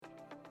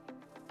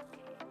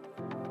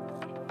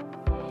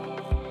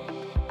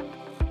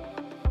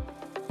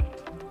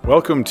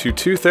Welcome to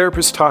Two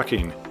Therapists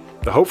Talking.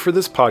 The hope for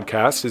this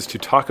podcast is to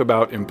talk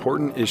about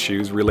important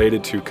issues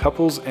related to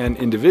couples and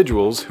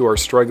individuals who are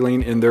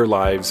struggling in their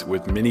lives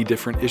with many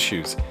different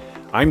issues.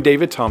 I'm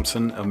David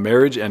Thompson, a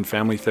marriage and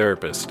family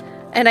therapist.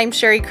 And I'm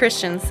Sherry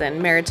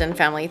Christensen, marriage and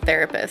family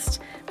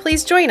therapist.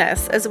 Please join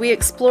us as we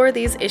explore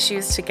these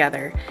issues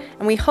together,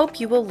 and we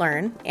hope you will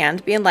learn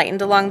and be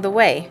enlightened along the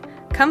way.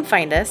 Come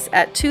find us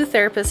at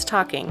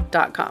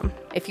twotherapisttalking.com.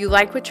 If you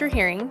like what you're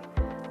hearing,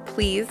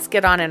 please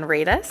get on and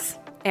rate us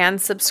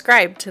and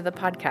subscribe to the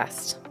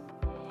podcast.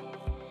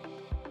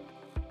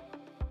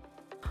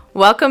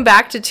 Welcome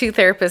back to Two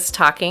Therapists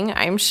Talking.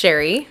 I'm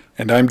Sherry.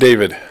 And I'm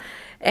David.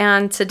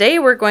 And today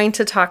we're going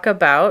to talk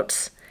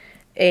about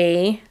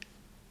a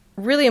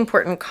really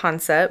important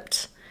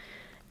concept,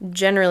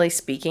 generally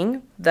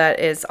speaking, that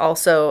is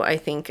also, I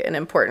think, an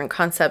important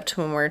concept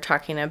when we're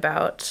talking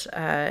about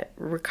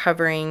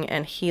recovering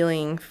and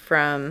healing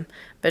from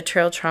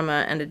betrayal,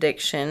 trauma, and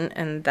addiction,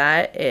 and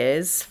that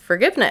is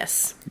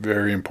forgiveness.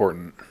 Very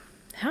important.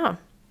 Yeah.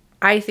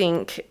 I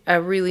think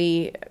a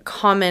really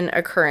common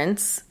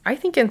occurrence, I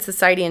think in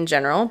society in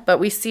general, but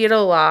we see it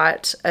a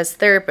lot as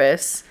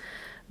therapists,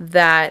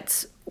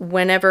 that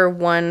whenever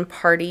one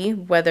party,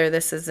 whether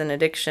this is an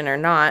addiction or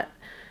not,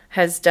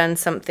 has done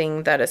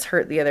something that has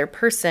hurt the other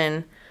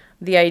person,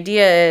 the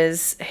idea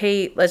is,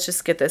 hey, let's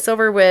just get this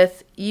over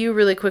with. You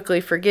really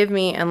quickly forgive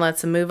me and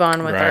let's move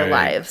on with our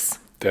lives.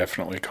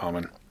 Definitely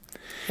common.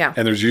 Yeah.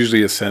 And there's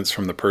usually a sense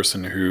from the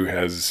person who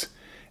has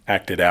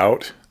acted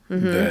out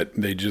that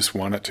they just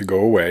want it to go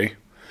away.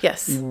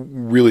 Yes.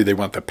 Really, they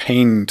want the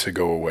pain to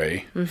go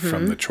away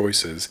from the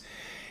choices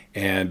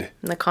and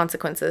the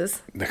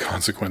consequences.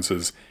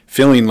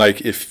 Feeling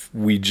like if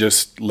we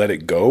just let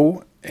it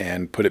go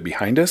and put it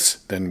behind us,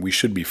 then we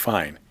should be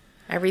fine.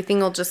 Everything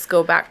will just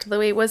go back to the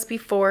way it was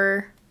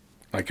before.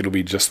 Like it'll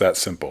be just that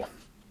simple.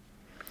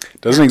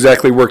 Doesn't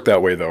exactly work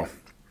that way, though.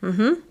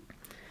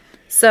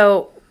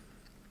 So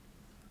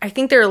I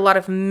think there are a lot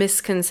of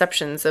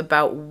misconceptions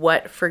about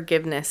what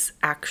forgiveness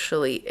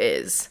actually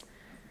is.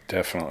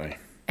 Definitely.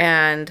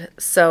 And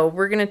so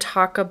we're going to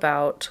talk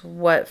about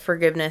what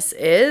forgiveness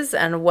is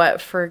and what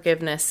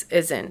forgiveness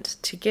isn't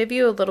to give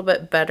you a little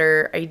bit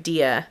better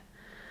idea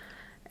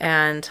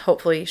and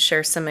hopefully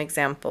share some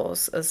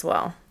examples as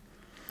well.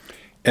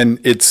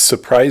 And it's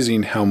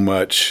surprising how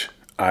much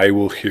I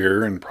will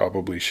hear, and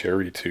probably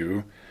Sherry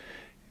too,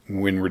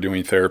 when we're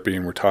doing therapy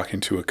and we're talking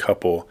to a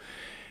couple,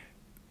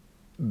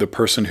 the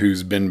person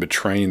who's been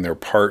betraying their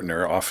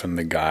partner, often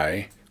the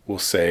guy, will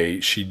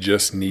say she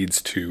just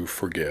needs to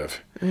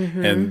forgive.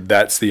 And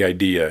that's the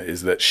idea,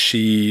 is that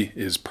she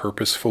is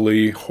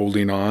purposefully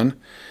holding on,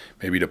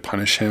 maybe to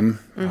punish him,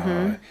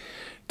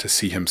 to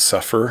see him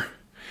suffer,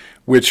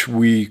 which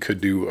we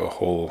could do a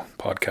whole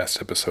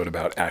podcast episode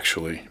about,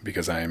 actually,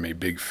 because I am a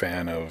big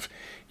fan of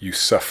you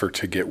suffer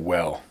to get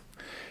well.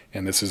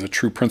 And this is a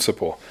true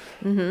principle.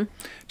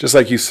 Just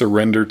like you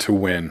surrender to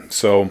win.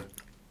 So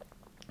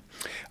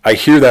I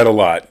hear that a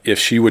lot. If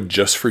she would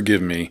just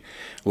forgive me,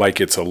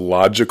 like it's a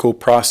logical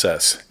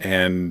process.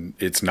 And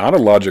it's not a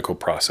logical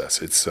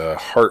process. It's a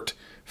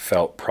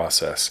heartfelt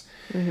process.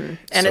 And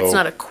it's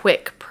not a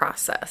quick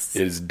process.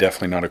 It is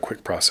definitely not a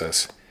quick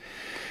process.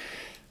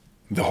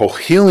 The whole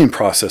healing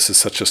process is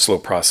such a slow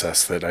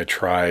process that I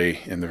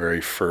try in the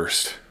very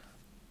first,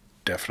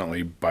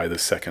 definitely by the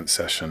second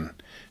session,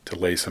 to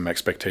lay some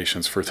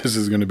expectations for this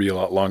is going to be a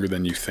lot longer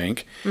than you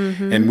think.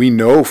 And we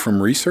know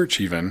from research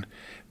even,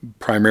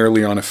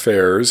 primarily on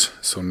affairs,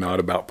 so not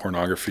about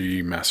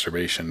pornography,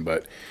 masturbation,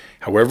 but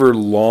however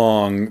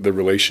long the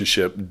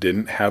relationship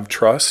didn't have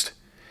trust,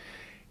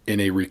 in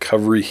a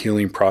recovery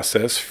healing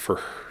process for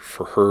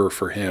her or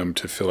for him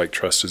to feel like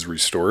trust is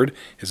restored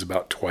is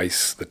about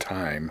twice the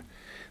time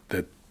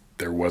that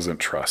there wasn't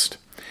trust.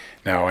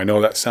 Now, I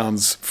know that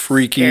sounds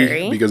freaky,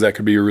 scary, because that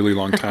could be a really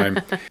long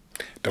time.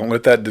 Don't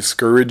let that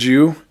discourage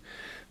you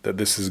that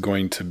this is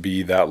going to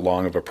be that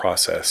long of a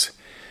process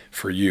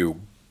for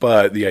you.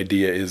 But the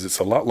idea is it's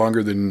a lot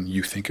longer than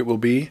you think it will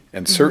be,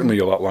 and certainly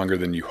a lot longer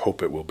than you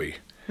hope it will be.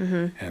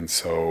 And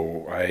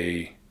so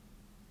I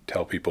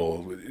tell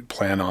people,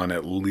 plan on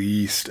at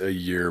least a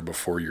year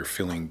before you're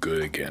feeling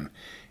good again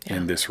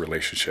in this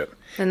relationship.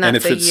 And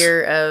that's a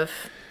year of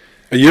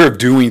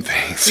doing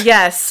things.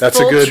 Yes, that's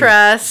full a good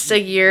trust, a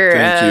year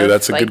Thank you.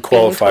 That's a good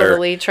qualifier. Being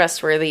totally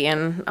trustworthy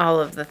in all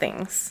of the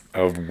things.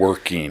 Of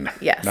working.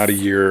 Yes. Not a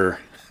year.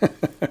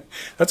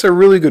 That's a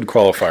really good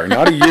qualifier.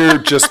 Not a year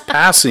just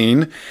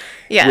passing,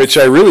 which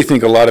I really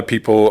think a lot of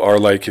people are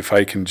like, if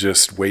I can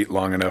just wait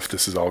long enough,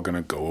 this is all going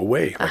to go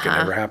away, like it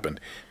never happened.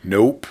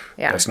 Nope,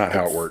 that's not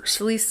how it works.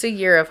 It's at least a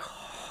year of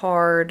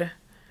hard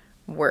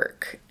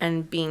work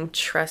and being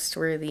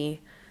trustworthy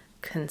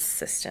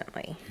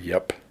consistently.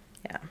 Yep.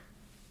 Yeah.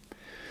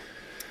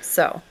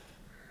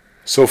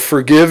 So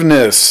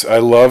forgiveness, I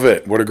love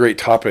it. What a great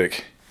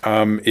topic.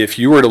 If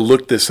you were to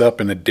look this up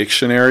in a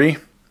dictionary,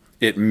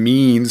 it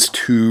means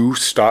to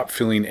stop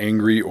feeling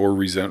angry or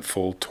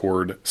resentful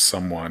toward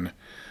someone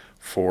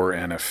for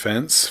an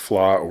offense,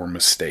 flaw, or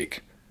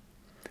mistake.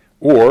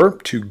 or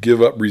to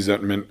give up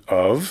resentment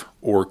of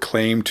or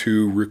claim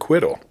to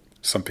requital,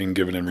 something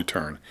given in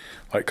return,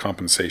 like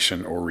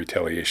compensation or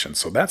retaliation.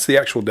 So that's the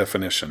actual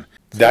definition.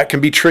 That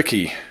can be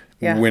tricky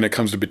when it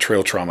comes to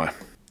betrayal trauma.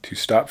 To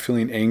stop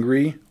feeling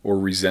angry or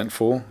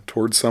resentful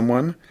towards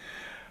someone,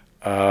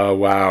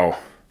 wow,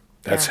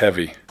 that's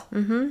heavy.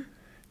 Mm-hmm.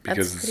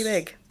 That's pretty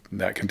big.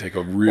 That can take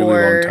a really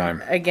long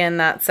time. Again,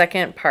 that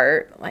second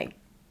part, like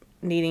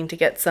needing to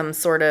get some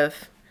sort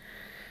of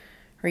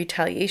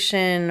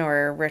retaliation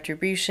or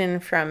retribution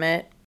from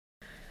it.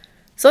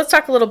 So let's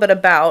talk a little bit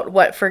about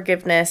what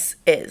forgiveness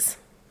is.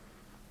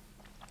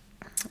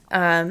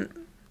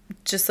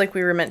 Just like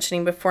we were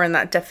mentioning before in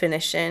that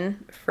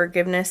definition,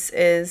 forgiveness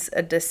is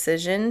a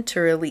decision to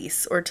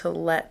release or to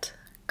let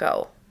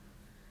go.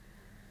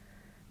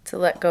 To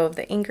let go of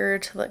the anger,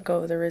 to let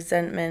go of the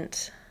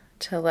resentment,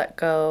 to let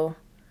go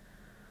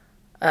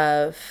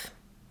of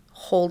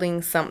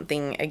holding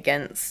something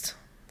against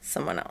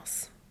someone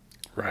else.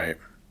 Right.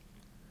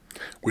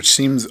 Which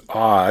seems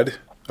odd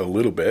a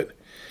little bit.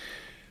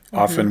 Mm-hmm.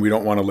 Often we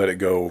don't want to let it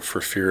go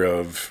for fear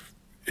of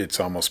it's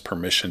almost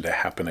permission to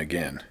happen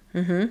again.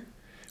 Mm-hmm.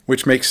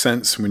 Which makes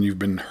sense when you've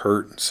been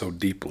hurt so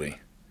deeply.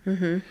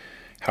 Mm-hmm.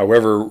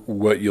 However,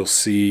 what you'll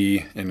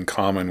see in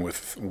common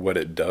with what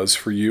it does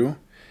for you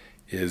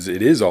is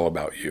it is all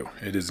about you.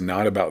 It is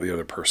not about the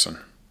other person.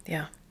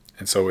 Yeah.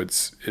 And so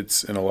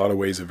it's in a lot of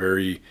ways a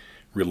very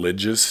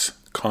religious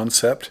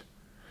concept.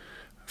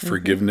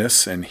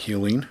 Forgiveness and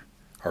healing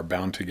are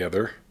bound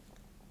together.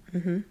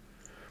 Mm-hmm.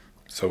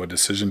 So a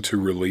decision to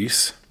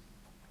release.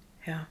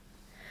 Yeah.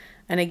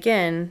 And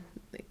again,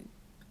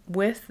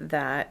 with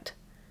that,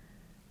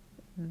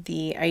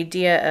 the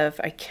idea of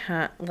I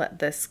can't let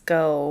this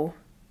go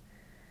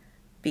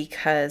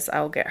because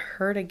I'll get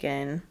hurt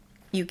again.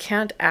 You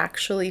can't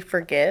actually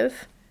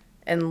forgive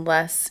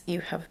unless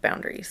you have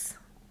boundaries.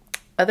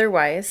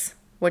 Otherwise,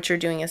 what you're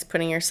doing is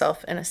putting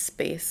yourself in a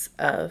space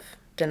of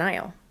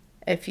denial.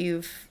 If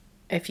you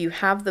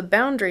have the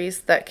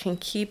boundaries that can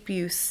keep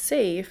you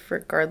safe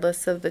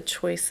regardless of the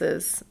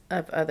choices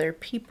of other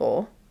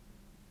people,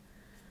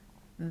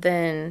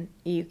 then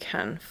you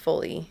can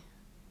fully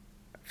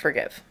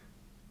forgive.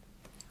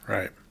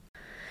 Right.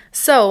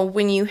 So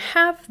when you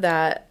have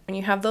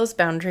those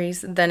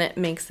boundaries, then it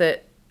makes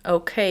it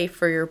okay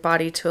for your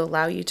body to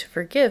allow you to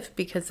forgive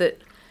because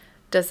it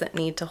doesn't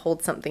need to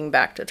hold something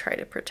back to try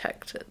to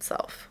protect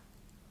itself.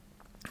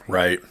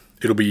 Right.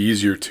 It'll be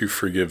easier to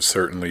forgive,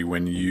 certainly,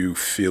 when you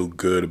feel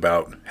good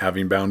about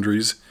having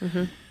boundaries,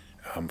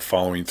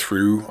 following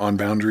through on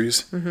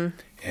boundaries,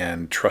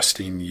 and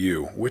trusting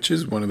you, which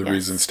is one of the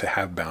reasons to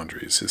have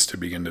boundaries, is to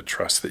begin to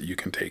trust that you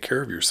can take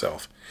care of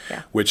yourself,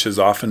 which has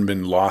often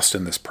been lost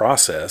in this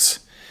process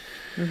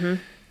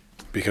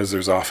because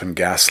there's often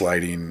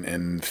gaslighting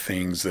and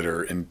things that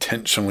are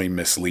intentionally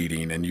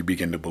misleading, and you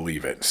begin to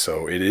believe it.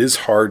 So it is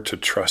hard to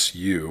trust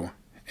you,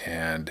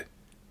 and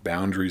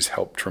boundaries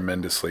help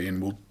tremendously,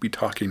 and we'll be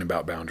talking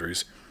about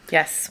boundaries.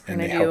 Yes, and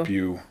they help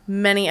you.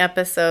 Many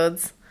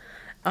episodes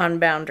on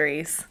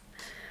boundaries,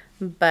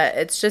 but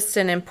it's just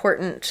an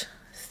important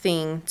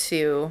thing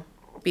to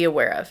be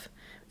aware of.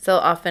 So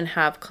I'll often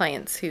have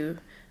clients who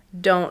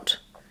don't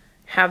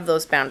have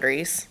those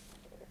boundaries,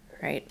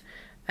 right?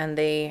 And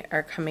they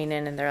are coming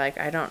in and they're like,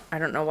 I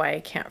don't know why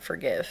I can't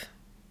forgive.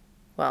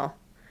 Well,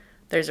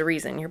 there's a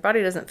reason. Your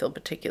body doesn't feel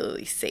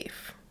particularly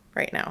safe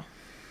right now.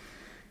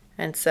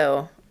 And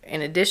so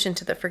in addition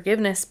to the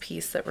forgiveness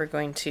piece that we're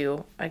going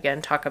to,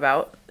 again, talk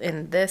about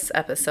in this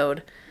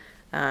episode,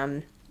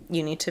 you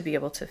need to be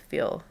able to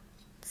feel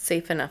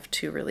safe enough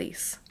to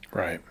release.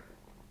 Right.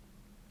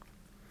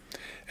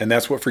 And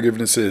that's what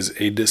forgiveness is,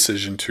 a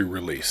decision to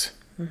release.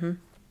 Mm-hmm.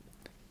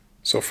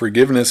 So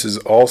forgiveness is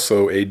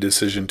also a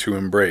decision to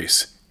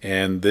embrace.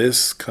 And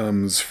this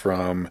comes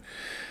from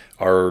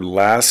our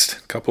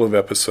last couple of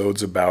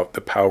episodes about the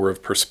power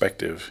of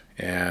perspective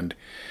and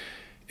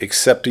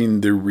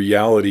accepting the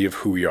reality of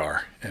who we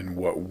are and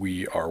what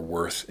we are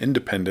worth,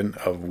 independent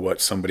of what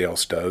somebody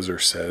else does or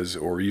says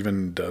or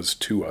even does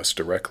to us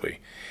directly.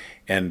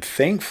 And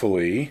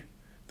thankfully,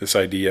 this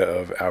idea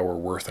of our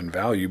worth and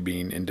value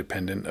being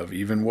independent of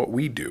even what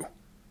we do.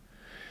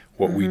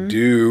 What we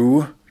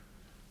do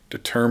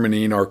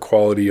determining our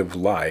quality of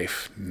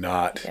life,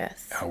 not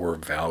our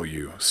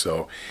value.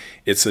 So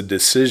it's a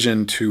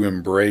decision to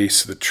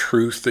embrace the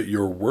truth that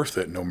you're worth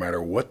it no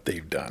matter what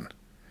they've done.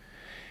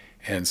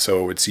 And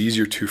so it's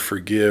easier to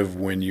forgive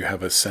when you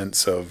have a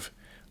sense of,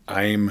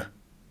 I'm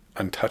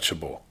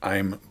untouchable,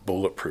 I'm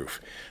bulletproof.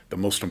 The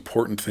most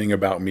important thing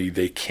about me,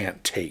 they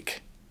can't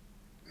take,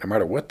 no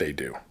matter what they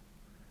do.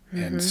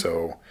 And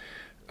so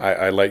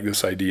I like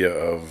this idea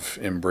of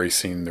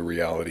embracing the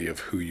reality of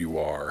who you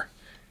are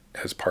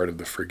as part of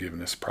the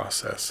forgiveness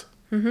process.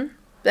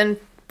 And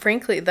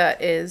frankly,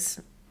 that is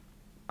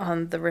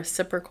on the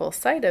reciprocal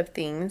side of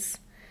things,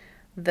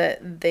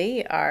 that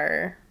they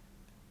are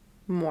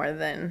more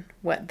than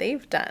what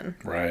they've done.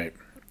 Right.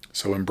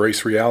 So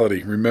embrace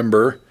reality.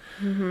 Remember,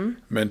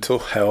 mental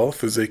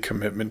health is a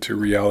commitment to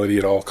reality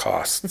at all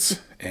costs.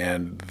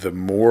 And the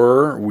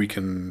more we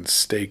can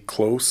stay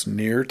close,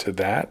 near to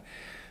that,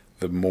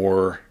 the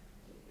more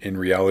in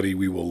reality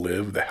we will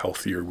live, the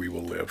healthier we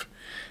will live,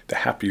 the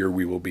happier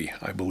we will be.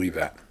 I believe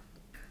that.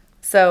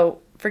 So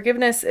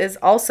forgiveness is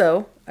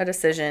also a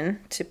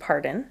decision to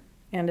pardon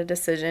and a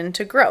decision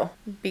to grow,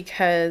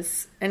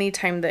 because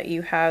anytime that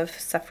you have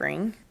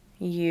suffering,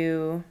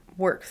 you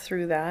work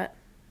through that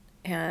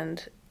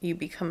and you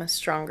become a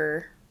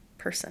stronger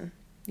person.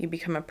 You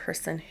become a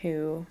person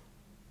who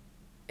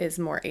is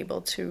more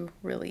able to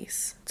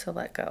release, to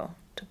let go,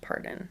 to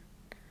pardon,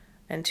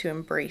 and to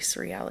embrace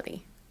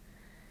reality.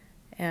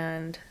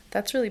 And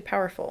that's really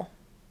powerful.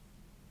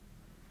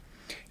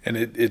 And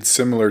it's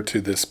similar to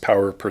this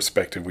power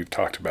perspective we've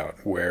talked about,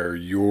 where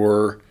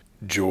your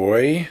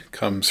joy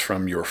comes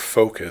from your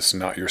focus,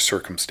 not your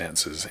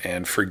circumstances.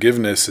 And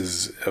forgiveness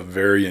is a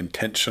very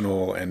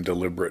intentional and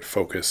deliberate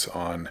focus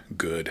on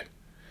good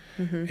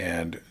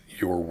and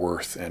your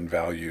worth and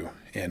value,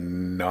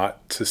 and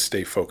not to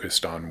stay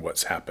focused on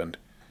what's happened.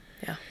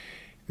 Yeah.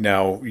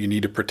 Now, you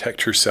need to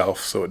protect yourself,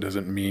 so it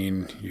doesn't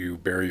mean you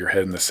bury your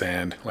head in the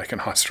sand like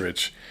an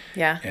ostrich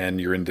and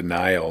you're in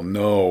denial.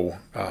 No,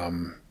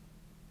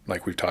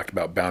 like we've talked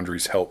about,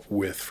 boundaries help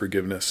with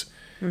forgiveness,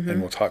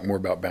 and we'll talk more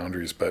about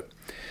boundaries, but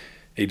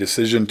a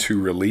decision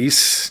to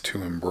release,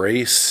 to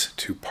embrace,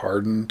 to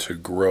pardon, to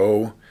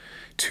grow,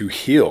 to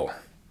heal.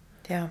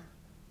 Yeah.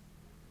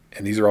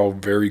 And these are all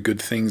very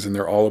good things, and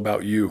they're all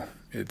about you.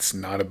 It's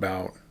not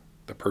about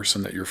the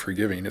person that you're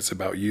forgiving. It's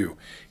about you.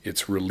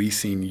 It's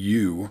releasing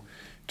you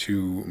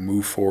to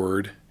move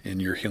forward in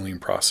your healing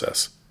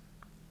process.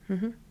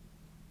 And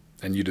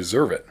you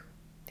deserve it.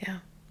 Yeah.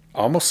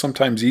 Almost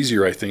sometimes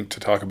easier, I think, to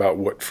talk about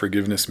what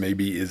forgiveness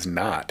maybe is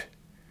not.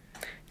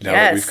 Now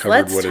yes, that we've covered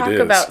let's what talk it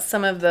is. about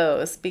some of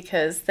those,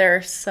 because there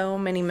are so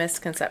many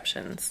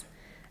misconceptions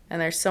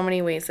and there's so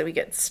many ways that we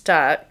get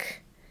stuck,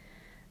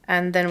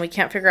 and then we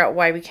can't figure out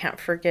why we can't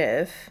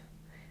forgive.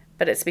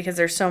 But it's because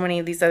there's so many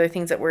of these other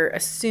things that we're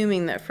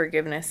assuming that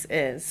forgiveness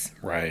is.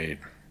 Right.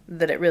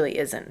 That it really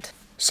isn't.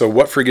 So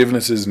what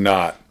forgiveness is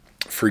not?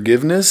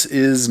 Forgiveness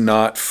is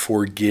not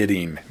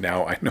forgetting.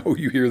 Now, I know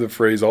you hear the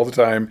phrase all the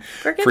time,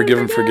 forgive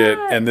and forget,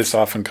 and this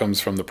often comes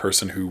from the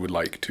person who would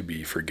like to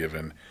be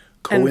forgiven.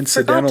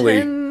 Coincidentally,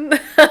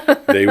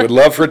 they would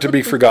love for it to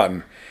be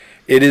forgotten.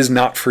 It is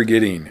not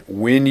forgetting.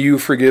 When you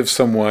forgive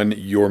someone,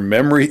 your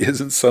memory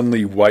isn't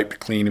suddenly wiped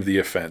clean of the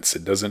offense.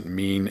 It doesn't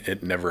mean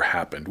it never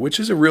happened, which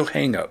is a real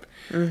hang-up.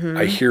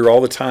 I hear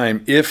all the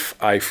time,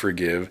 if I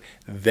forgive,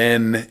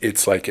 then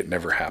it's like it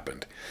never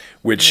happened,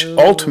 which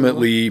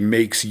ultimately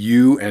makes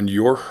you and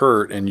your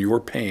hurt and your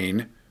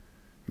pain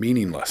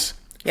meaningless,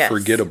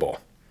 forgettable.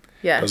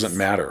 Doesn't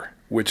matter,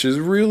 which is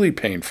really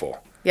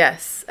painful.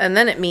 Yes, and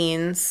then it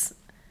means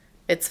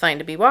it's fine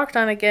to be walked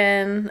on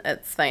again.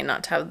 It's fine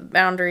not to have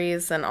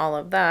boundaries and all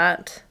of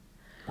that.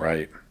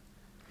 Right.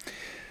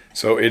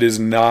 So it is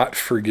not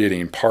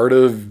forgetting. Part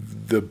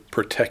of the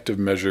protective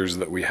measures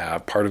that we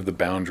have, part of the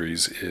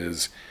boundaries,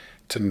 is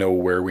to know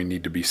where we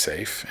need to be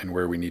safe and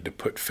where we need to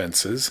put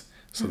fences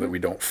so that we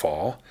don't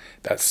fall.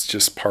 That's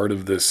just part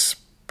of this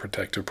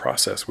protective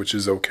process, which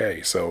is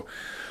okay. So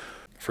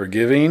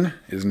forgiving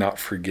is not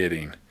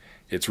forgetting.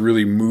 It's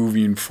really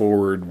moving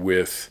forward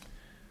with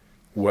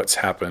what's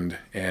happened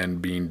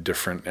and being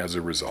different as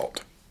a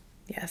result.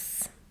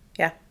 Yes.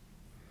 Yeah.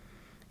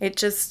 It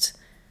just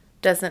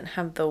doesn't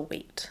have the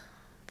weight,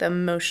 the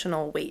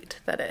emotional weight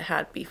that it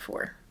had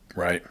before.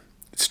 Right.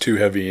 It's too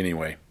heavy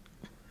anyway.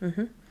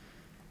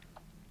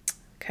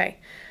 Okay.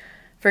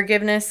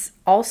 Forgiveness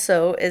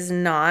also is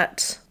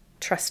not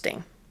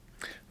trusting.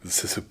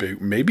 This is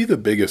maybe the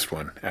biggest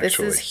one,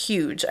 actually. This is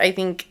huge. I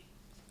think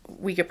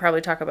we could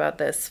probably talk about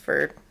this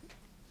for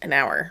an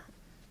hour.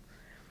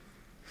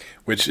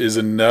 Which is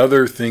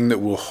another thing that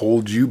will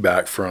hold you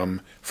back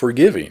from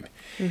forgiving,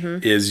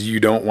 is you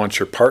don't want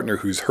your partner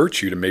who's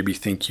hurt you to maybe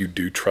think you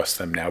do trust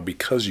them now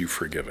because you've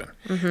forgiven,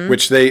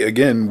 which they,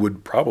 again,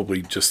 would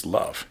probably just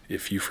love.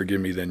 If you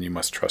forgive me, then you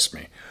must trust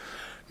me.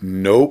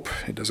 Nope,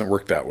 it doesn't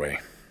work that way.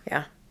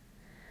 Yeah.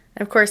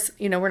 And of course,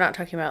 we're not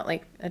talking about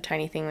like a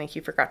tiny thing like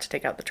you forgot to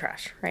take out the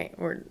trash, right?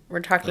 We're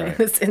talking in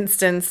this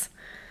instance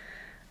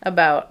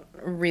about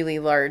really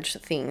large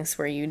things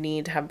where you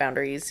need to have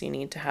boundaries, you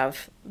need to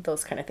have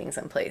those kind of things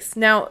in place.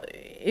 Now,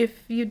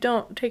 if you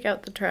don't take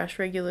out the trash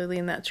regularly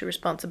and that's your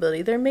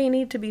responsibility, there may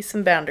need to be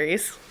some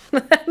boundaries.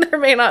 There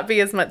may not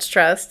be as much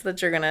trust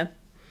that you're going to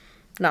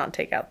not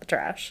take out the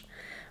trash.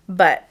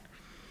 But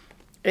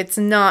it's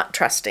not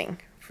trusting.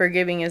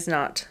 Forgiving is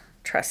not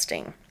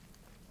trusting.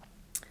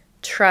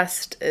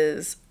 Trust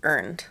is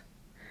earned.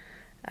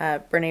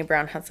 Brené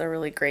Brown has a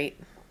really great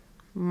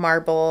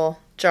marble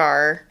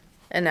jar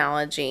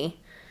analogy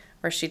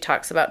where she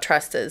talks about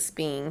trust as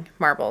being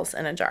marbles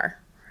in a jar,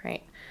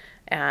 right?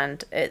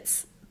 And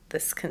it's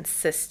this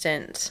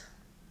consistent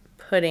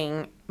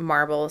putting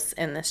marbles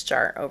in this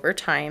jar over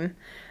time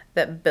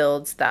that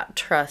builds that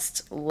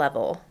trust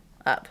level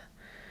up.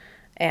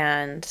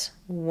 And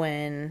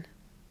when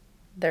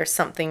there's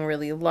something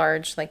really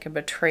large, like a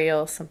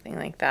betrayal, something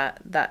like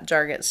that, that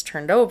jar gets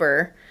turned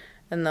over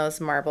and those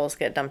marbles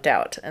get dumped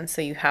out. And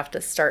so you have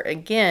to start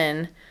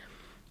again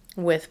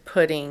with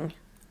putting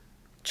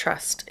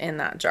trust in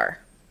that jar.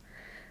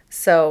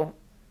 So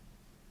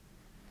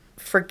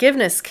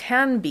forgiveness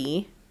can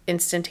be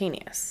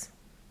instantaneous.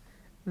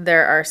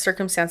 There are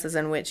circumstances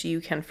in which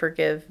you can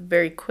forgive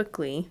very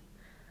quickly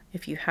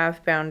if you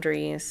have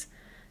boundaries,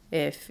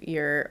 if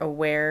you're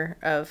aware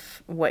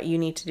of what you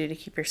need to do to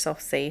keep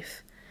yourself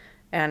safe,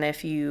 and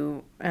if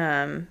you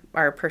are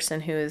a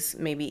person who is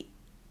maybe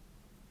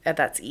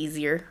that's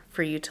easier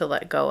for you to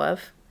let go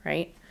of,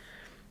 right?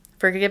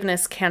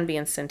 Forgiveness can be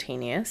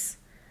instantaneous,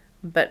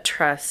 but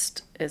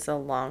trust is a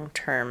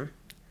long-term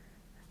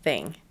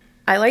thing.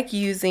 I like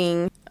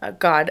using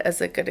God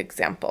as a good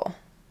example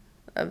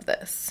of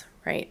this,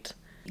 right?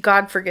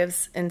 God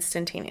forgives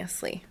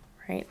instantaneously,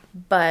 right?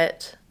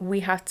 But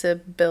we have to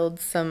build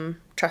some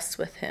trust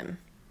with him,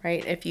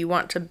 right? If you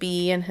want to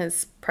be in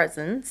his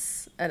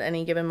presence at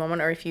any given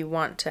moment, or if you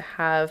want to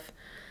have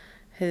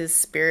his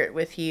spirit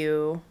with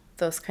you,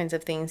 those kinds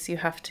of things, you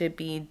have to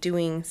be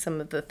doing some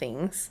of the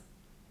things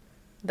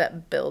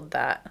that build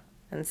that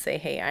and say,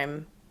 hey,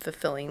 I'm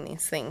fulfilling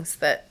these things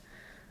that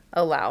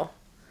allow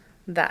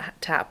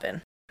that to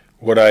happen.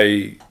 What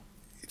I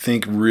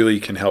think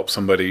really can help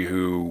somebody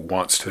who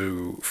wants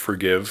to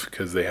forgive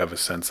because they have a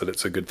sense that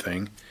it's a good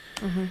thing.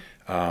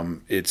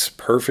 It's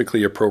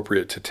perfectly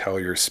appropriate to tell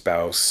your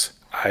spouse,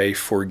 I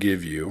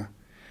forgive you.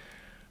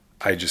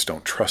 I just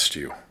don't trust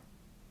you.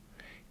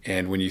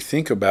 And when you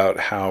think about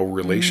how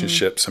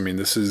relationships, I mean,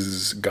 this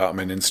is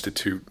Gottman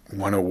Institute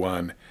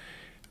 101.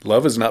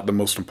 Love is not the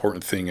most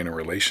important thing in a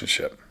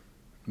relationship.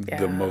 Yeah.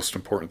 The most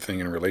important thing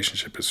in a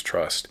relationship is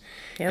trust.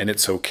 Yep. And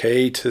it's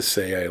okay to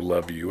say, I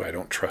love you. I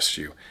don't trust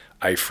you.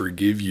 I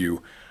forgive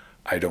you.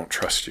 I don't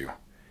trust you.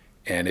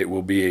 And it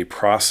will be a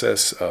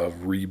process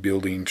of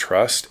rebuilding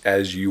trust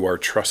as you are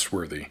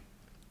trustworthy.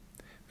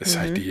 This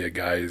idea,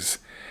 guys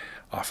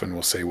often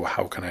will say, well,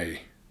 how can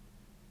I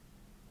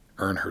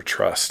earn her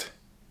trust?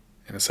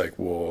 And it's like,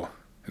 well,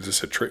 is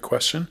this a trick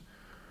question?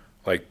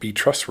 Like, be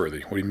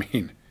trustworthy. What do you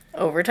mean?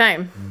 Over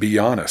time. Be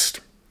honest.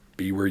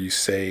 Be where you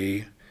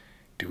say,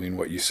 doing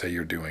what you say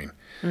you're doing.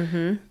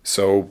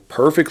 So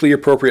perfectly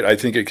appropriate. I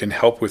think it can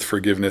help with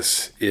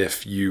forgiveness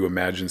if you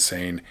imagine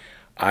saying,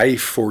 I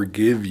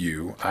forgive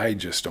you. I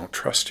just don't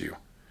trust you.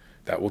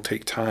 That will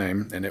take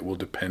time, and it will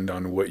depend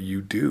on what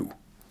you do.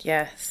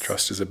 Yes.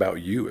 Trust is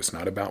about you. It's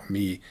not about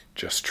me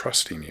just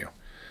trusting you.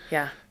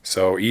 Yeah.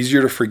 So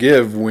easier to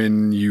forgive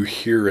when you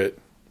hear it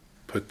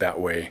put that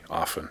way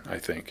often, I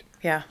think.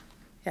 Yeah.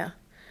 Yeah.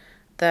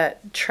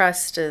 That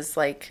trust is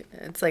like,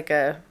 it's like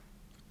a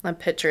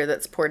pitcher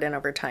that's poured in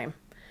over time.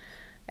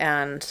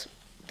 And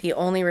the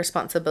only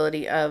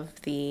responsibility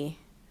of the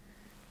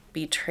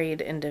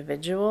betrayed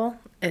individual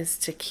is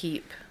to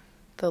keep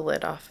the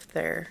lid off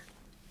their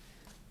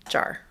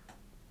jar.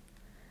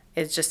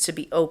 It's just to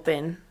be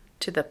open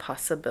to the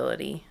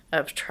possibility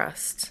of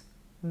trust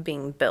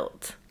being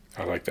built.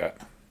 I like that.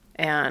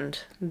 And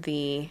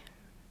the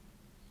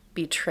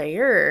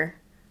betrayer,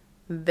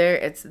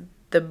 it's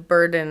the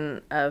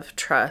burden of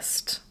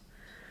trust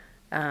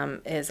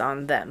is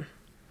on them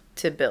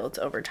to build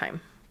over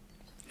time.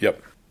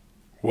 Yep.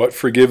 What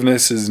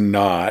forgiveness is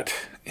not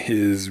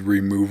is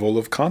removal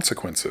of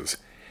consequences.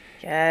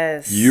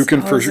 Yes. You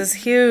can this is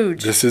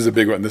huge. This is a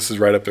big one. This is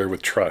right up there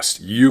with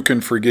trust. You can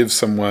forgive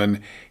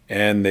someone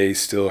and they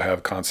still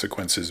have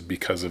consequences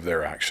because of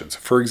their actions.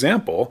 For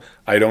example,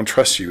 I don't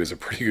trust you is a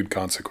pretty good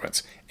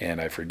consequence. And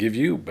I forgive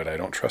you, but I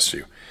don't trust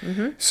you.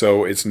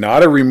 So it's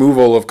not a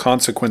removal of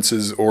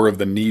consequences or of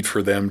the need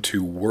for them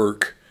to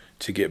work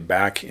to get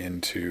back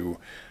into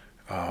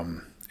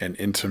an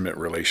intimate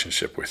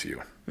relationship with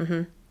you.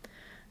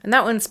 And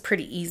that one's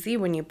pretty easy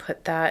when you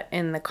put that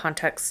in the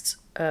context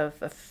of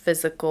a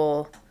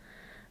physical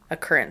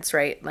occurrence,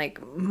 right?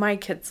 Like my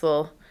kids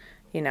will,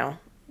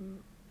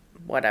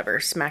 whatever,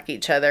 smack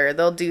each other.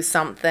 They'll do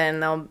something.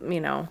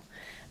 They'll,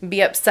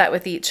 be upset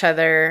with each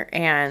other.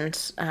 And,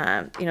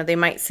 they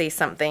might say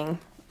something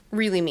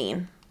really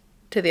mean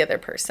to the other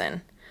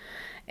person.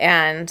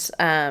 And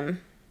then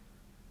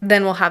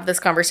we'll have this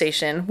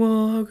conversation.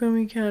 Well, how come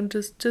you can't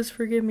just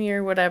forgive me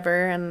or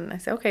whatever? And I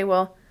say, okay,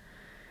 well,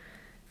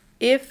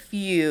 if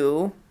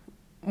you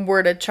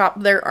were to chop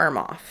their arm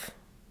off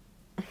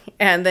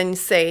and then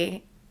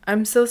say,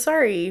 I'm so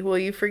sorry, will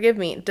you forgive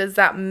me? Does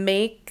that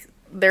make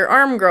their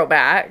arm grow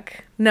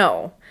back?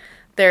 No.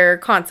 There are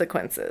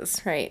consequences,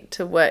 right,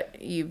 to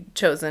what you've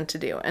chosen to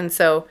do. And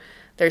so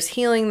there's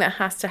healing that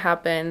has to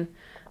happen.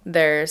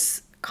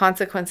 There's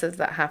consequences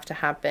that have to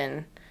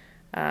happen.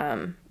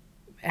 And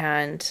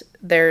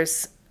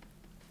there's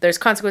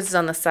consequences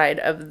on the side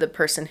of the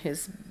person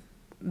who's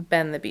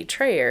been the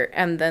betrayer,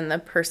 and then the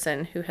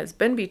person who has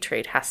been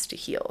betrayed has to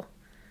heal,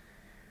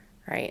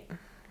 right?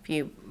 If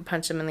you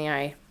punch them in the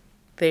eye,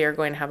 they are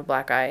going to have a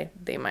black eye.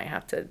 They might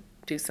have to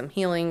do some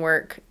healing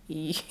work.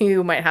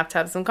 You might have to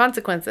have some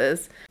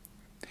consequences.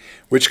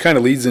 Which kind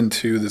of leads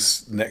into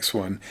this next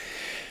one.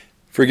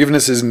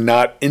 Forgiveness is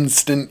not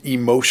instant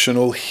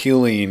emotional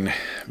healing.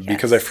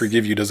 Because I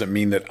forgive you doesn't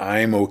mean that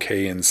I'm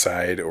okay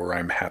inside or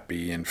I'm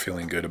happy and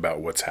feeling good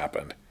about what's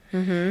happened.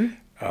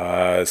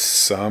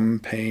 Some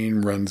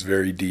pain runs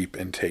very deep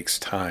and takes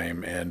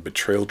time, and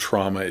betrayal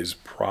trauma is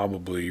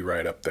probably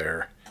right up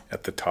there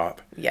at the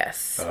top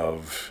Yes.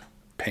 of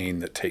pain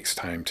that takes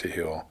time to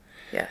heal.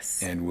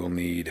 Yes. And will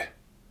need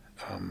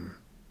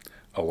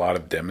a lot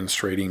of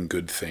demonstrating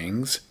good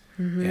things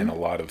and a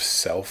lot of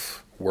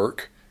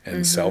self-work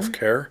and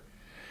self-care.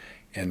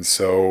 And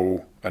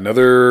so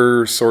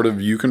another sort of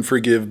you can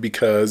forgive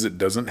because it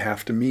doesn't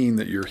have to mean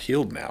that you're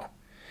healed now.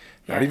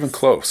 Not even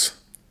close.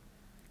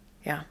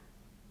 Yeah.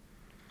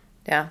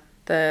 Yeah.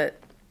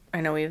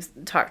 I know we've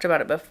talked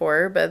about it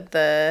before, but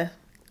the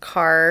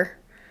car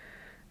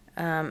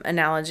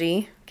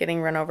analogy,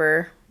 getting run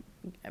over,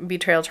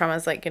 betrayal trauma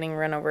is like getting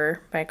run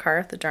over by a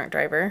car, the drunk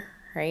driver,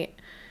 right?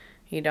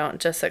 You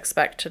don't just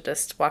expect to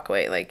just walk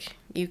away. Like,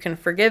 you can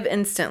forgive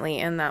instantly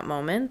in that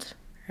moment,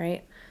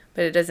 right?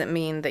 But it doesn't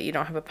mean that you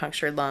don't have a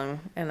punctured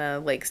lung and a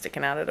leg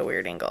sticking out at a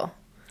weird angle.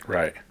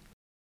 Right.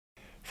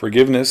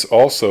 Forgiveness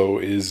also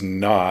is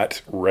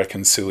not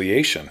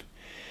reconciliation.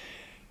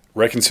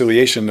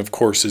 Reconciliation, of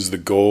course, is the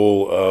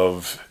goal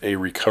of a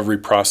recovery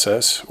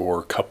process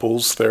or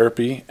couples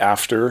therapy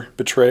after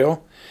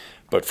betrayal.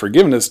 But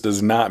forgiveness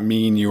does not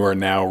mean you are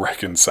now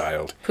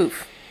reconciled.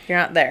 Poof. You're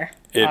not there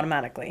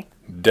automatically.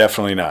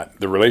 Definitely not.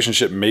 The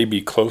relationship may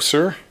be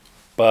closer,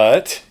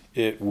 but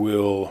it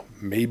will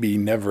maybe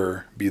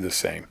never be the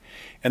same.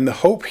 And the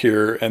hope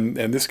here, and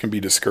this can be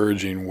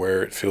discouraging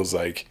where it feels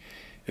like,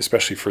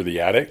 especially for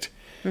the addict,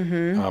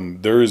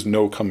 there is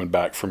no coming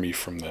back for me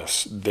from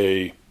this.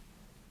 They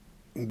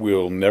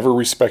will never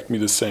respect me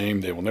the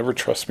same. They will never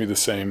trust me the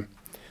same.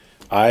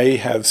 I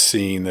have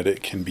seen that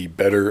it can be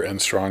better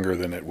and stronger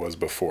than it was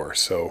before.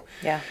 So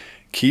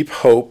keep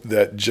hope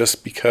that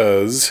just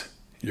because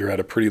you're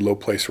at a pretty low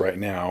place right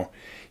now,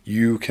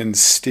 you can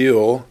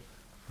still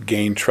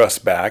gain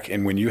trust back.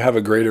 And when you have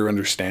a greater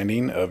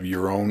understanding of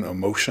your own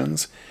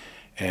emotions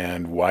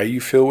and why you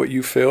feel what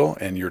you feel,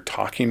 and you're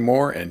talking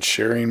more and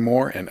sharing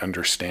more and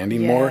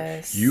understanding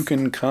more, you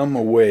can come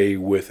away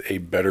with a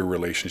better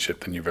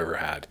relationship than you've ever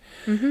had.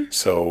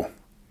 So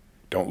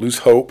don't lose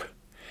hope.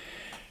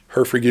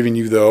 Her forgiving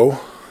you,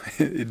 though,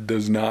 it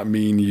does not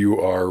mean you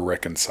are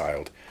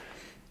reconciled.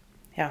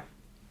 Yeah.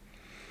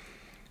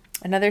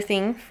 Another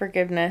thing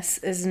forgiveness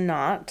is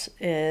not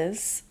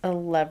is a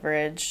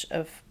leverage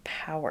of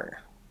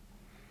power.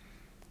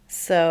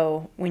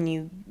 So when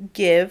you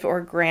give or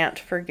grant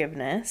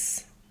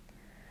forgiveness,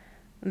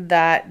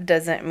 that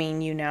doesn't mean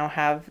you now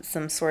have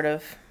some sort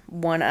of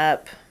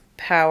one-up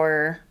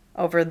power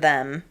over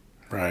them.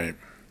 Right.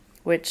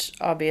 Which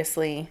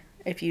obviously,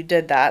 if you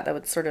did that, that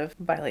would sort of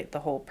violate the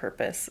whole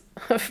purpose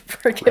of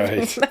forgiving in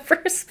the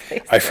first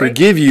place. I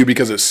forgive you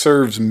because it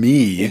serves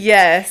me.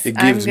 Yes, it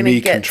gives I'm me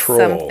get control.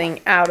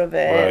 Something out of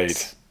it.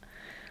 Right.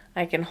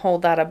 I can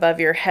hold that above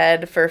your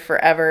head for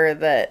forever.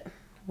 That,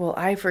 well,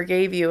 I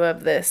forgave you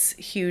of this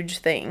huge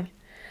thing,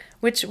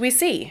 which we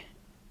see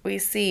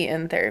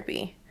in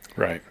therapy.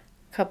 Right.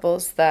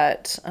 Couples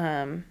that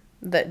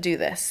that do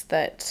this,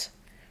 that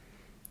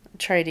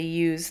try to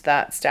use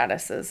that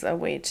status as a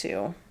way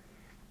to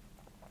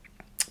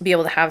be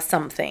able to have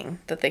something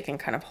that they can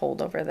kind of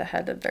hold over the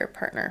head of their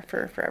partner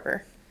for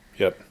forever.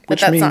 Yep. But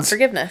that's not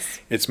forgiveness.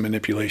 It's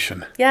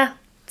manipulation. Yeah.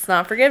 It's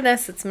not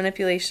forgiveness. It's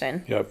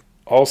manipulation. Yep.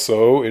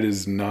 Also, it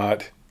is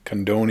not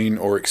condoning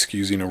or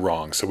excusing a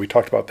wrong. So we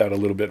talked about that a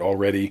little bit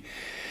already.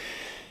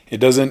 It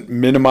doesn't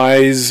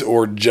minimize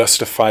or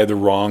justify the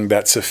wrong.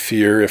 That's a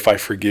fear. If I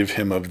forgive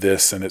him of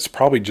this, and it's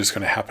probably just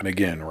going to happen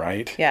again,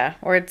 right? Yeah.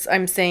 Or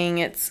I'm saying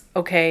it's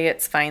okay.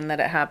 It's fine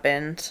that it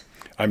happened.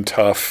 I'm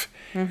tough.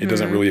 It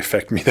doesn't really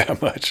affect me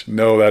that much.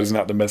 No, that is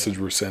not the message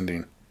we're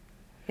sending.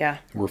 Yeah.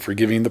 We're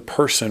forgiving the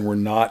person. We're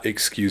not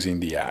excusing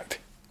the act.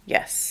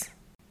 Yes.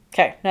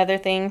 Okay. Another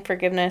thing,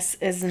 forgiveness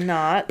is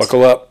not...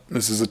 Buckle up.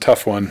 This is a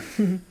tough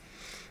one.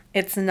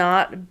 It's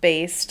not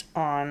based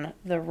on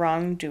the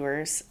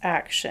wrongdoer's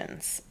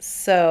actions.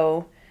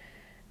 So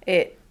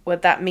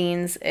what that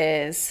means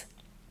is,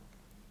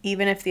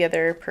 even if the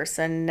other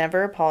person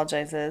never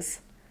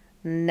apologizes,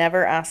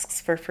 never asks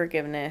for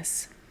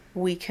forgiveness,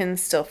 we can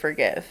still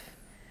forgive.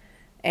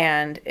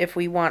 And if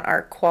we want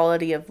our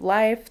quality of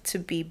life to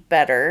be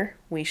better,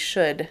 we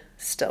should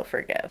still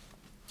forgive.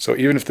 So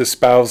even if the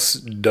spouse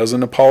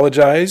doesn't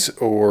apologize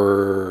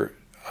or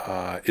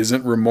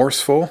isn't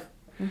remorseful,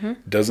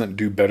 doesn't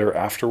do better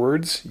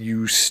afterwards,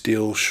 you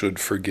still should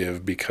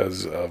forgive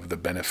because of the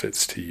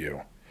benefits to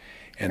you.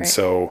 And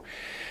so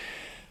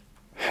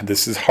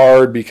this is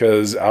hard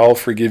because I'll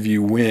forgive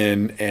you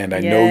when, and I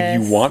know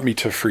you want me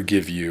to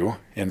forgive you.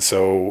 And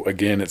so,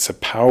 again, it's a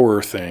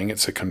power thing.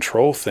 It's a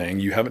control thing.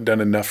 You haven't done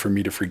enough for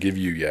me to forgive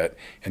you yet.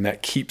 And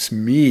that keeps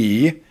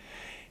me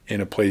in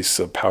a place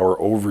of power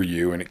over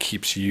you, and it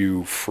keeps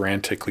you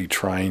frantically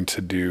trying to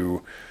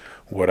do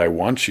what I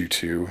want you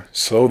to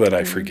so that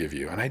I forgive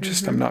you. And I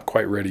just am not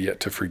quite ready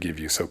yet to forgive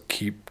you. So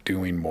keep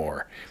doing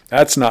more.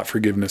 That's not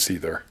forgiveness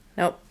either.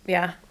 Nope.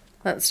 Yeah.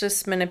 That's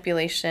just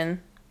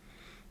manipulation.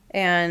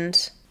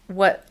 And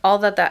what all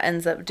that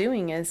ends up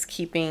doing is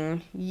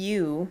keeping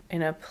you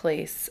in a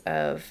place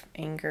of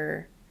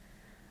anger,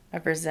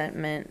 of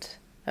resentment,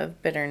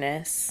 of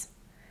bitterness.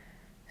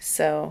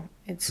 So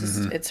it's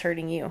just, it's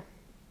hurting you,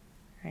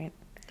 right?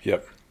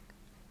 Yep.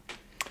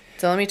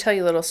 So let me tell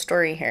you a little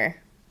story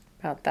here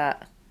about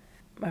that.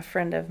 A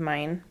friend of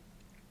mine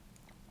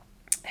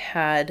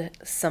had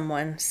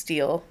someone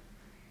steal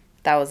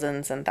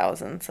thousands and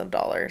thousands of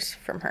dollars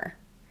from her.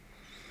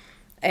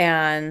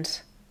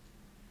 And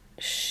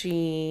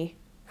she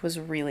was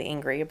really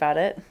angry about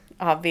it,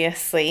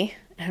 obviously,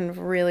 and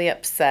really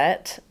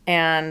upset.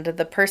 And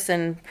the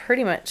person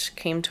pretty much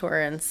came to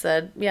her and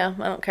said, yeah,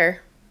 I don't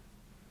care.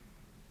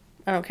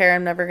 I don't care.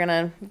 I'm never going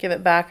to give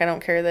it back. I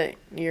don't care that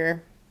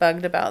you're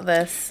bugged about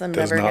this. I'm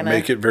Does never not going to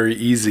make it very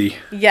easy.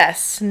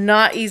 Yes,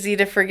 not easy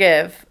to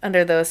forgive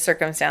under those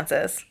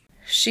circumstances.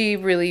 She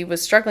really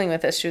was struggling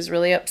with this. She was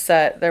really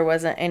upset. There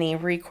wasn't any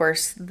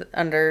recourse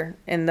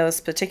in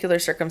those particular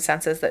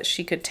circumstances that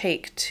she could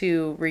take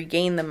to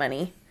regain the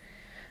money.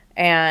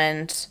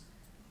 And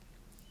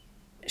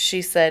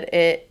she said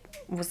it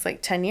was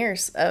like 10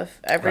 years of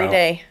every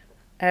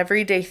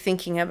day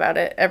thinking about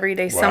it. Every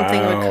day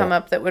something would come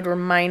up that would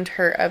remind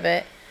her of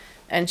it.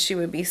 And she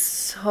would be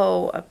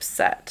so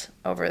upset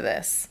over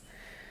this.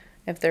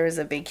 If there was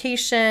a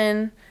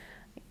vacation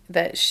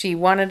that she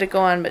wanted to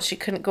go on, but she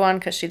couldn't go on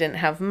because she didn't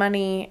have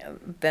money,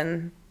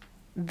 then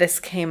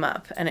this came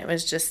up. And it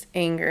was just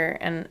anger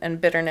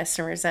and bitterness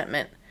and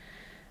resentment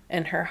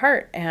in her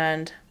heart.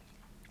 And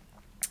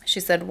she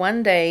said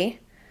one day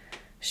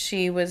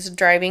she was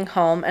driving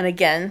home, and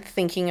again,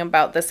 thinking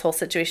about this whole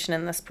situation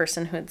and this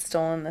person who had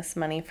stolen this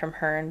money from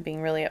her and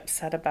being really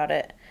upset about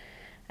it.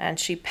 And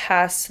she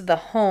passed the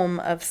home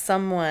of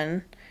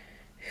someone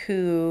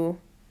who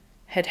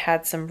had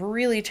had some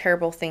really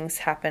terrible things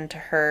happen to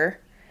her,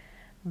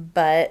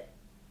 but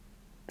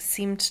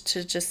seemed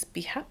to just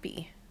be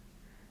happy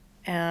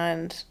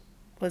and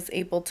was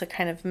able to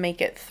kind of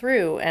make it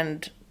through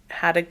and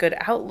had a good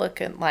outlook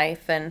in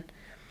life. And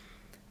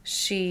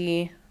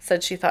she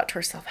said she thought to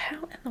herself,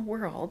 how in the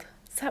world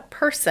does that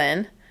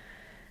person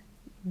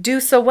do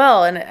so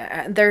well?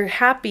 And they're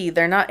happy.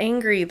 They're not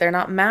angry. They're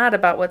not mad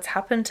about what's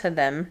happened to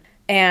them.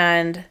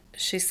 And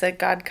she said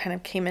God kind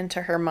of came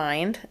into her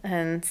mind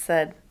and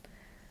said,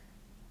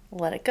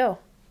 let it go.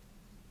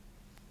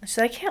 She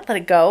said, I can't let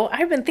it go.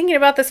 I've been thinking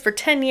about this for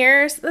 10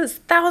 years. This is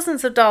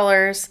thousands of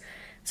dollars.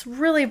 It's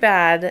really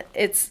bad.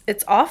 It's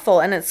awful,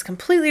 and it's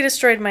completely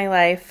destroyed my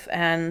life.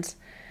 And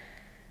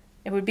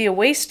it would be a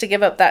waste to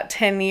give up that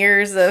 10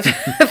 years of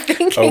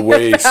thinking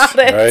about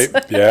it.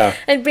 Right? Yeah.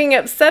 And being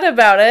upset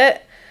about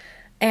it.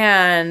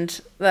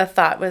 And the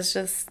thought was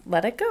just,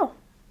 let it go.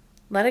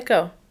 Let it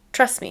go.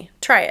 Trust me.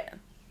 Try it.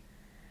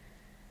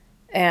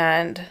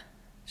 And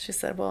she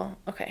said, well,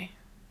 okay.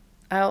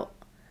 I'll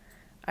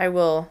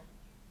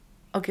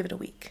give it a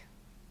week.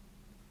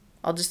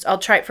 I'll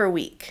try it for a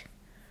week.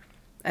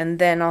 And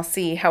then I'll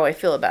see how I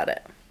feel about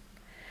it.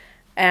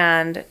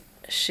 And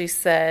she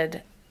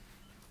said,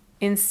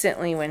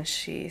 instantly when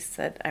she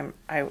said,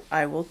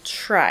 I will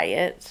try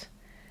it,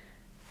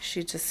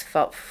 she just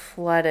felt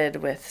flooded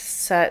with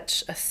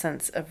such a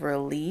sense of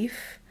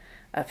relief,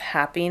 of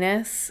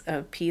happiness,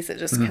 of peace. It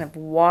just kind of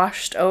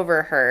washed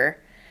over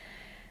her.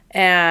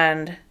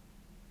 And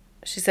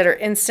she said her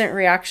instant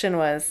reaction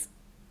was,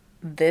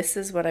 this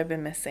is what I've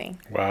been missing.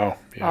 Wow.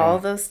 Yeah. All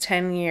those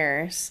 10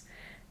 years.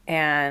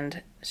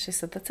 And she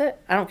said, that's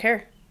it. I don't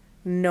care.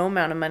 No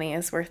amount of money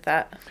is worth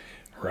that.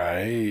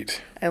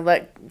 Right.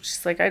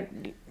 She's like,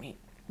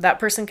 that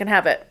person can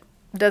have it.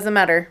 Doesn't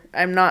matter.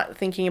 I'm not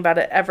thinking about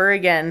it ever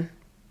again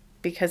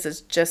because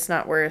it's just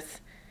not worth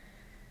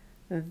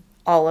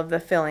all of the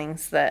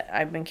feelings that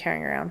I've been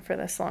carrying around for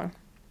this long.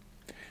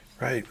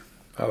 Right.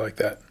 I like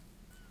that.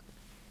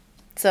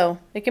 So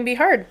it can be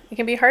hard. It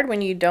can be hard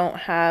when you don't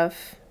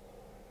have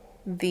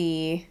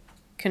the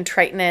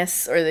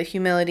contriteness or the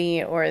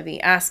humility or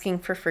the asking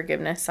for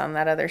forgiveness on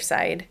that other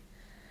side.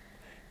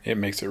 It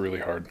makes it really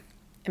hard.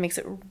 It makes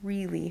it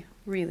really,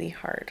 really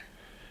hard.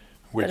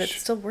 But it's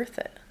still worth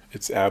it.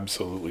 It's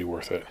absolutely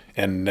worth it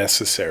and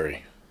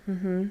necessary.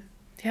 Mm-hmm.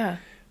 Yeah.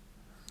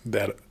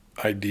 That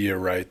idea,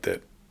 right,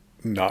 that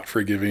not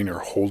forgiving or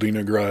holding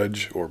a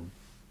grudge or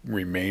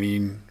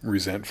remaining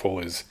resentful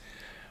is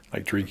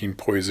like drinking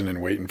poison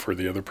and waiting for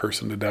the other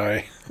person to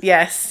die.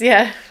 Yes,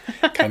 yeah.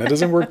 Kind of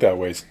doesn't work that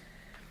way.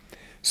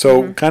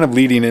 So kind of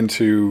leading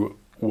into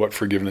what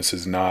forgiveness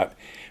is not.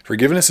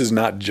 Forgiveness is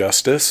not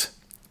justice.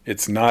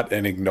 It's not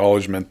an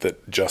acknowledgement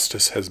that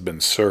justice has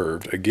been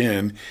served.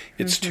 Again,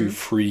 it's to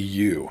free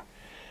you.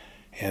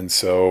 And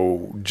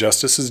so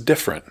justice is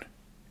different.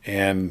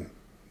 And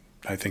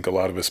I think a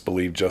lot of us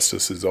believe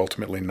justice is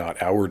ultimately not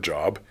our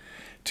job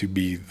to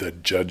be the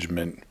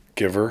judgment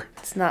giver.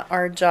 It's not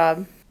our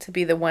job to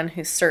be the one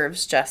who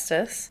serves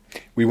justice.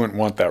 We wouldn't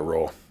want that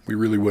role. We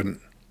really wouldn't.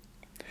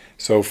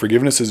 So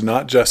forgiveness is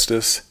not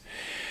justice.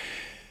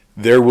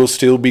 There will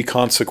still be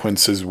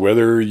consequences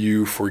whether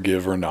you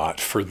forgive or not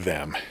for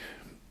them.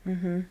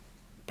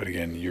 But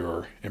again,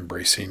 you're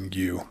embracing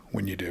you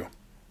when you do.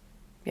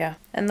 Yeah.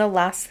 And the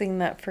last thing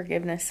that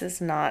forgiveness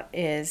is not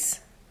is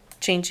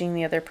changing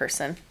the other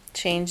person,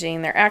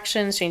 changing their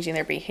actions, changing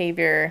their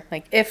behavior.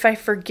 Like, if I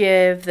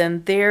forgive,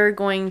 then they're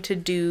going to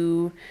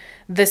do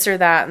this or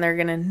that, and they're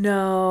going to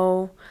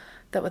know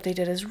that what they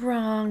did is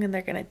wrong, and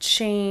they're going to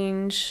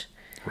change.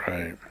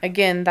 Right.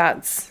 Again,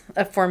 that's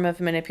a form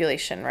of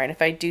manipulation, right?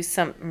 If I'm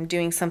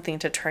doing something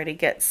to try to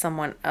get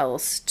someone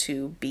else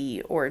to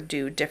be or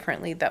do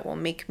differently that will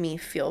make me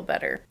feel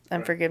better.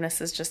 And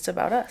forgiveness is just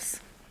about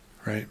us.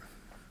 Right.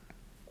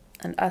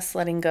 And us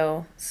letting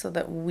go so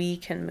that we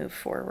can move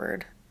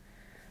forward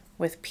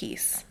with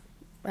peace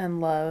and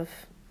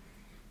love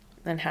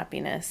and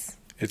happiness.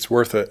 It's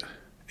worth it,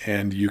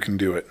 and you can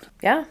do it.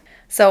 Yeah.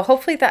 So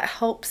hopefully that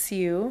helps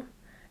you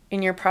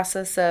in your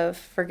process of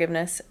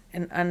forgiveness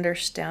and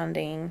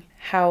understanding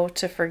how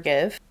to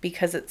forgive,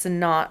 because it's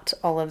not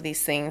all of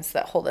these things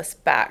that hold us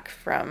back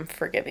from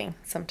forgiving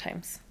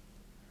sometimes.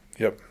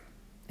 Yep.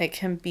 It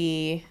can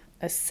be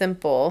as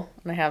simple,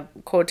 and I have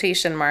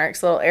quotation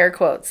marks, little air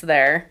quotes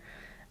there,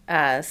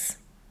 as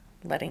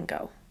letting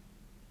go.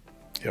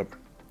 Yep.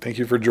 Thank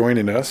you for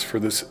joining us for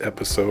this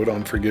episode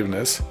on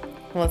forgiveness.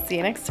 We'll see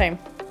you next time.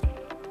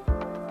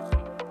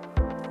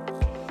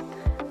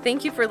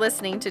 Thank you for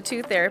listening to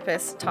Two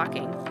Therapists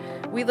Talking.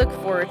 We look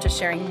forward to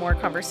sharing more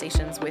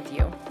conversations with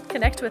you.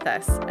 Connect with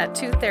us at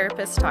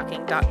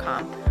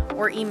twotherapisttalking.com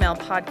or email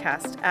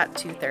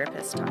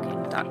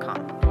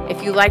podcast@twotherapisttalking.com.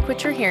 If you like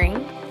what you're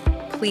hearing,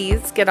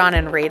 please get on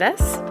and rate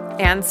us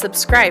and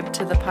subscribe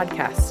to the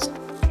podcast.